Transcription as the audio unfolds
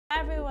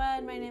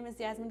everyone, my name is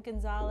Yasmin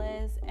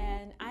Gonzalez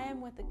and I am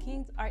with the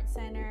King's Art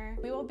Center.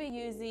 We will be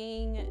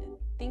using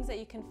things that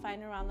you can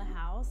find around the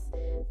house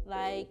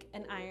like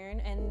an iron,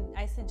 and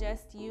I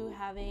suggest you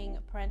having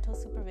parental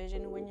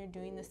supervision when you're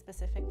doing this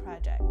specific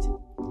project.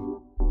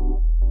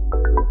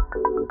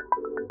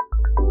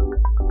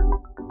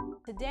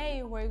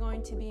 Today we're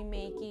going to be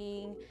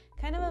making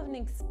kind of an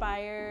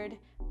inspired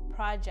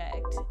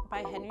project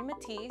by Henri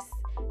Matise,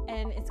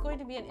 and it's going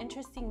to be an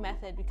interesting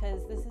method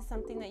because this is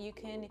something that you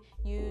can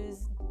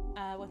use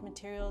with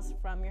materials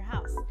from your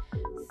house.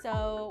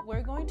 So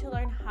we're going to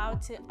learn how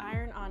to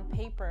iron on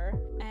paper,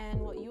 and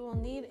what you will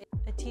need is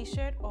a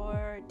t-shirt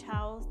or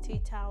towels,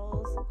 tea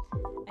towels,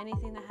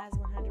 anything that has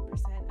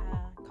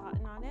 100%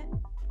 cotton on it,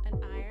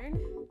 an iron.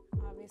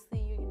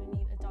 Obviously you're going to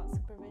need adult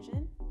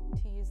supervision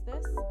to use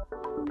this,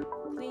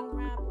 cling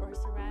wrap or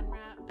saran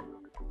wrap,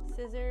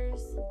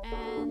 scissors,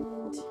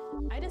 and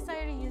I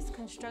decided to use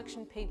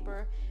construction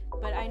paper,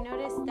 but I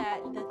noticed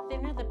that the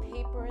thinner the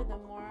paper, the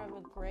more of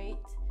a great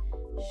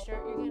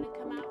shirt you're going to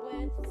come out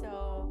with.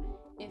 So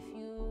if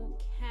you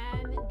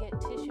can get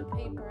tissue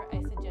paper,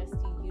 I suggest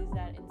you use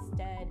that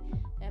instead.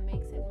 That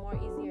makes it more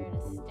easier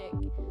to stick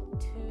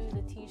to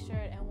the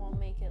t-shirt and won't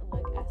make it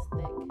look as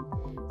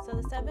thick.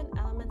 So the 7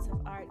 elements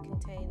of art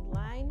contain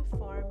line,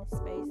 form,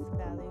 space,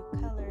 value,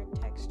 color,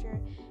 texture,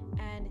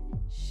 and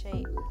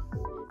shape.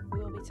 We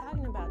will be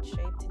talking about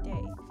shape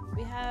today.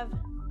 We have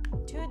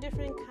 2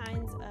 different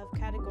kinds of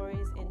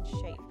categories in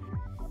shape.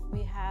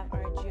 We have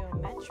our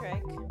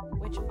geometric,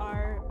 which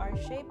are our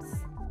shapes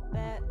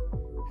that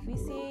we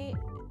see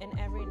in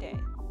everyday.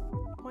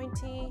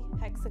 Pointy,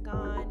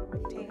 hexagon,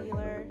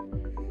 rectangular.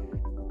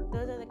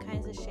 Those are the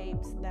kinds of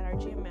shapes that are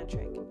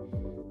geometric.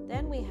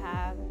 Then we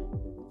have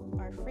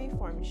our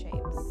freeform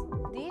shapes.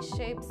 These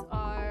shapes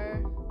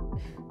are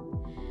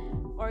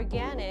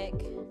organic,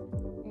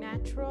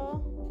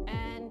 natural,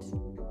 and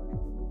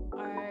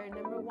our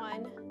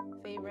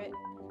 #1 favorite,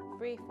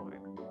 freeform.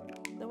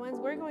 The ones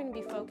we're going to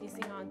be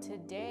focusing on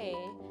today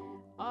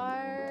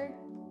are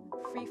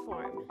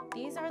freeform.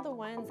 These are the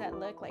ones that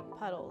look like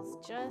puddles,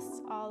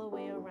 just all the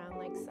way around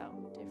like so.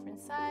 Different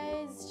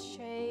size,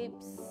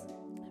 shapes.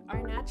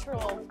 Our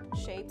natural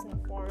shapes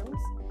and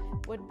forms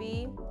would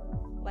be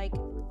like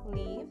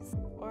leaves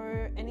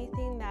or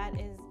anything that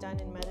is done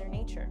in Mother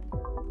Nature.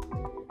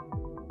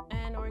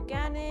 And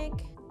organic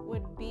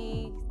would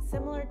be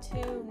similar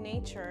to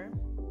nature.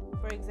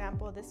 For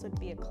example, this would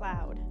be a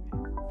cloud.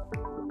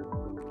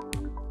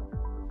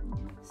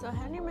 So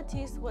Henri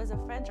Matisse was a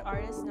French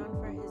artist known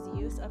for his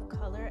use of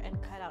color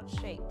and cutout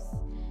shapes.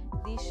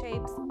 These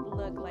shapes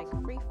look like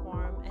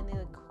freeform and they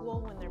look cool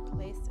when they're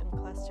placed in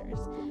clusters.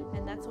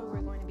 And that's what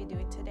we're going to be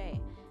doing today.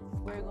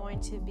 We're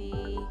going to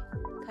be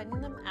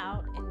cutting them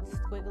out in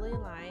squiggly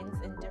lines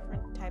in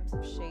different types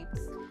of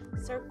shapes.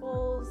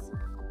 Circles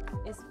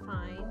is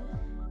fine.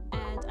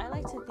 And I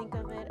like to think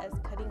of it as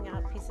cutting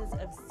out pieces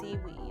of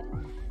seaweed.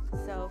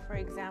 So for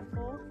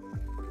example,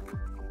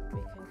 we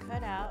can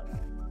cut out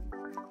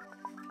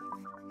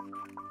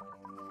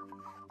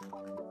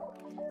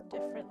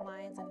different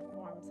lines and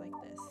forms like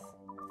this.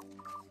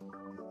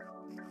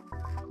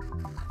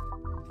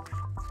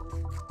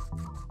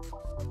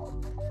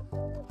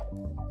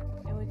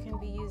 And we can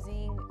be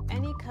using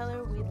any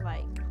color we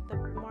like. The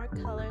more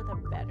color, the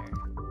better.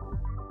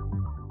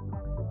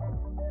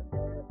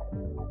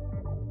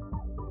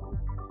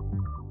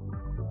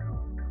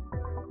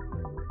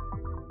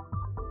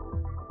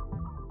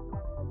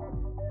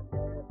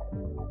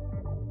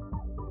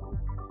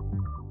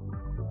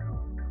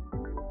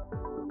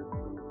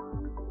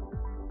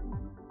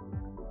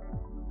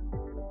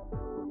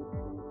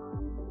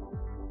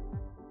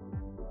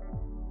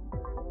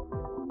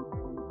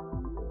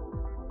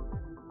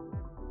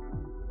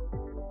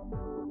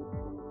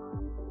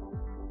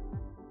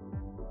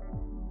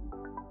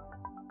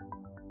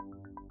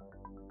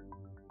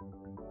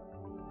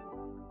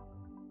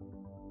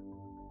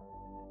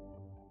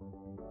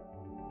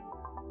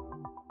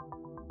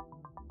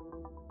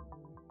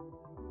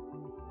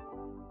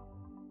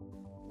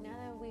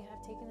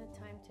 Taken the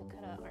time to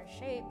cut out our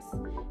shapes,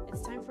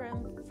 it's time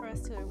for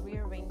us to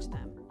rearrange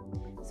them.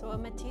 So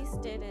what Matisse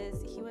did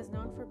is he was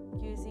known for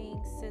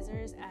using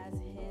scissors as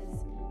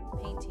his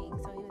painting.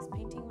 So he was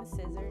painting with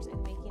scissors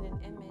and making an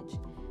image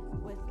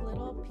with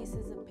little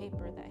pieces of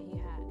paper that he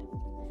had.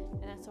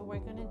 And that's what we're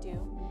going to do.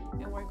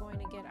 And we're going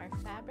to get our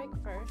fabric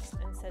first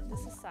and set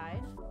this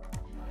aside,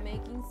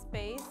 making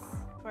space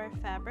for our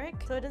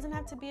fabric. So it doesn't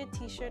have to be a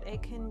t-shirt,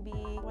 it can be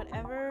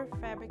whatever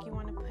fabric you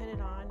want to put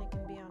it on. It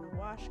can be on a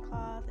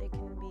washcloth, it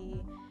can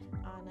be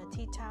on a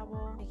tea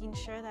towel, making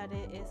sure that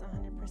it is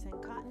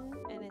 100% cotton,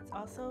 and it's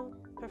also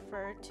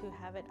preferred to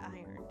have it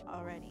ironed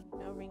already,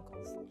 no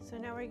wrinkles. So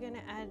now we're going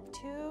to add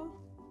 2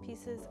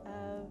 pieces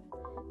of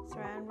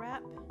saran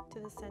wrap to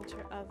the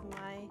center of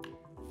my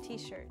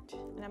t-shirt,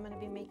 and I'm going to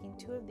be making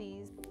 2 of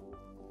these.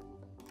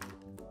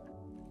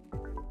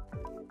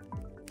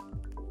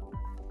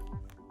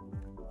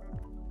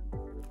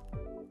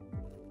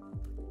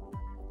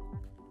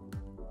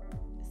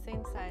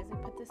 Same size, we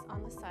put this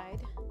on the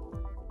side.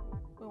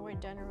 when we're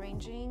done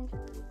arranging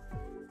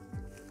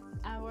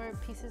our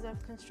pieces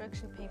of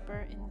construction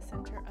paper in the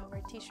center of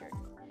our t-shirt.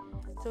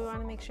 So we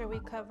want to make sure we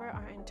cover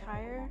our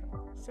entire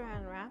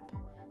saran wrap,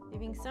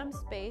 leaving some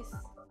space.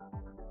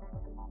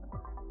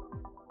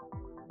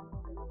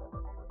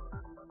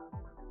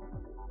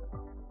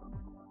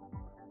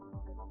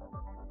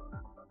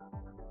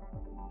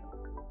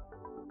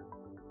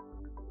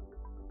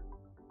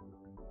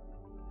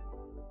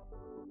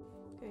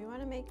 You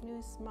want to make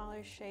new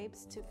smaller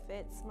shapes to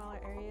fit smaller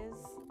areas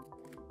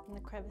in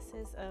the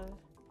crevices of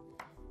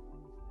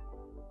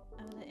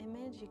the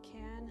image. You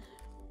can.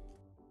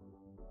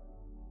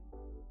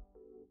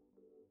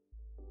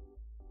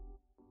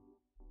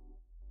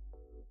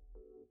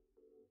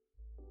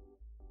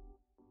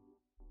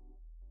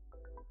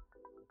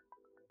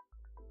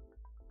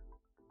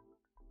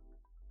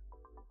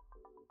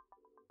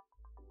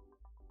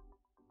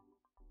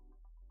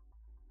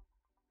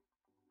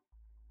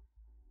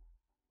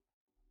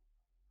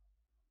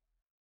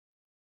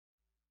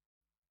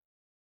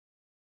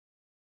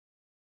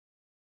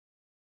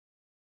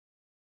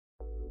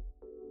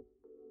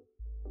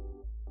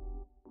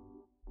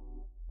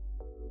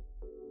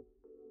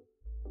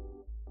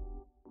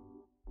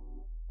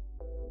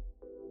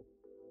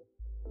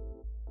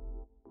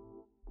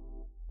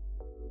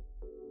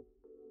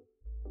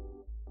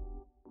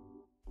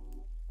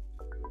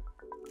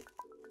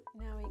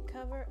 Now we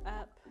cover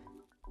up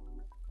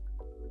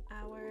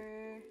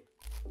our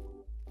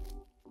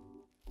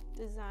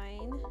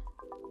design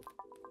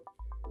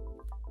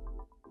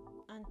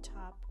on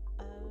top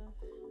of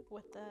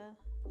with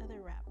the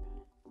other wrap.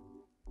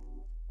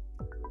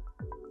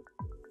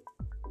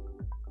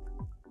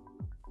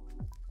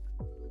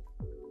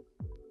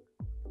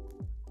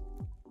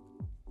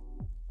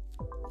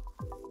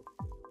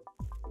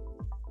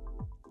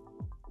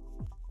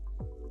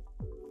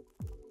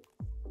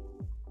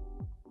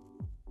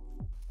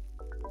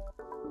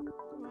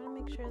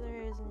 Make sure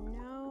there is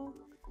no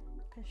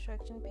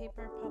construction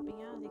paper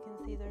popping out. As you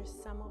can see, there's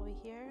some over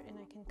here, and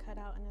I can cut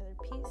out another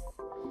piece.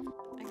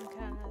 I can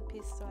cut out another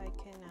piece so I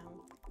can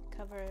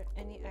cover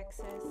any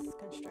excess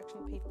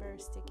construction paper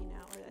sticking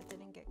out or that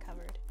didn't get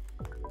covered.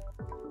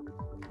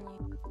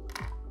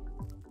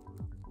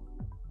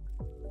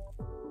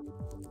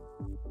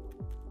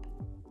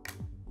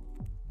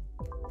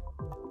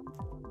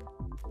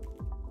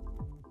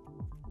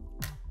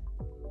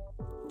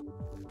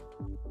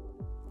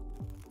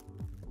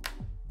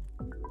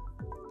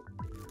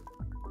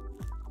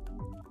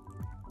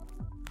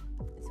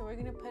 So we're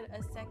going to put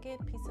a second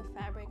piece of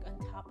fabric on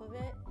top of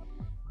it,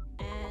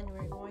 and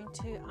we're going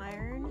to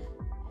iron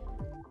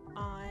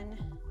on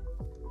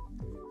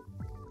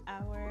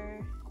our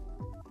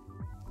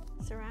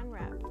saran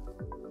wrap.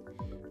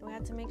 And we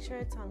have to make sure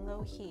it's on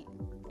low heat,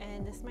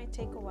 and this might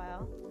take a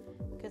while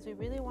because we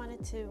really want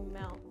it to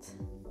melt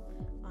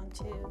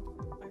onto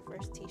our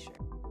first t-shirt.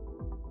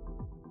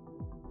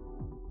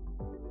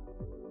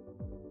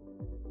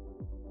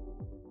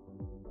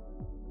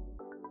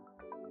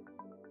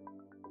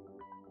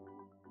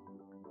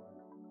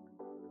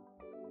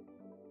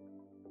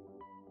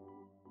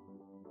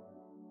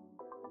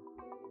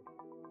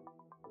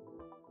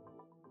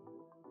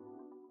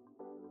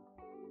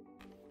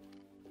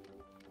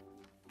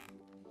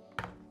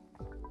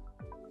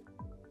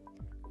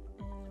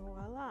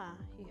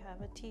 You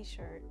have a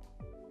t-shirt.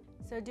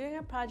 So doing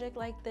a project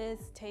like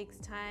this takes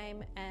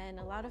time and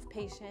a lot of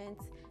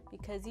patience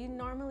because you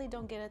normally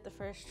don't get it the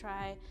first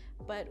try,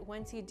 but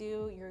once you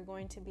do, you're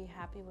going to be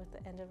happy with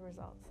the end of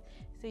results.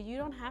 So you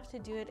don't have to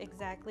do it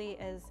exactly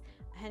as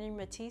Henri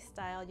Matise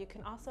style. You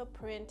can also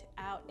print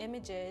out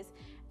images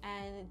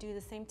and do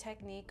the same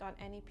technique on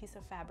any piece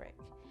of fabric.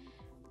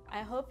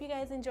 I hope you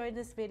guys enjoyed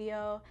this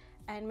video,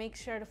 and make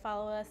sure to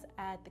follow us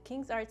at the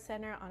King's Art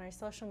Center on our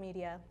social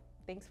media.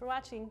 Thanks for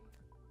watching.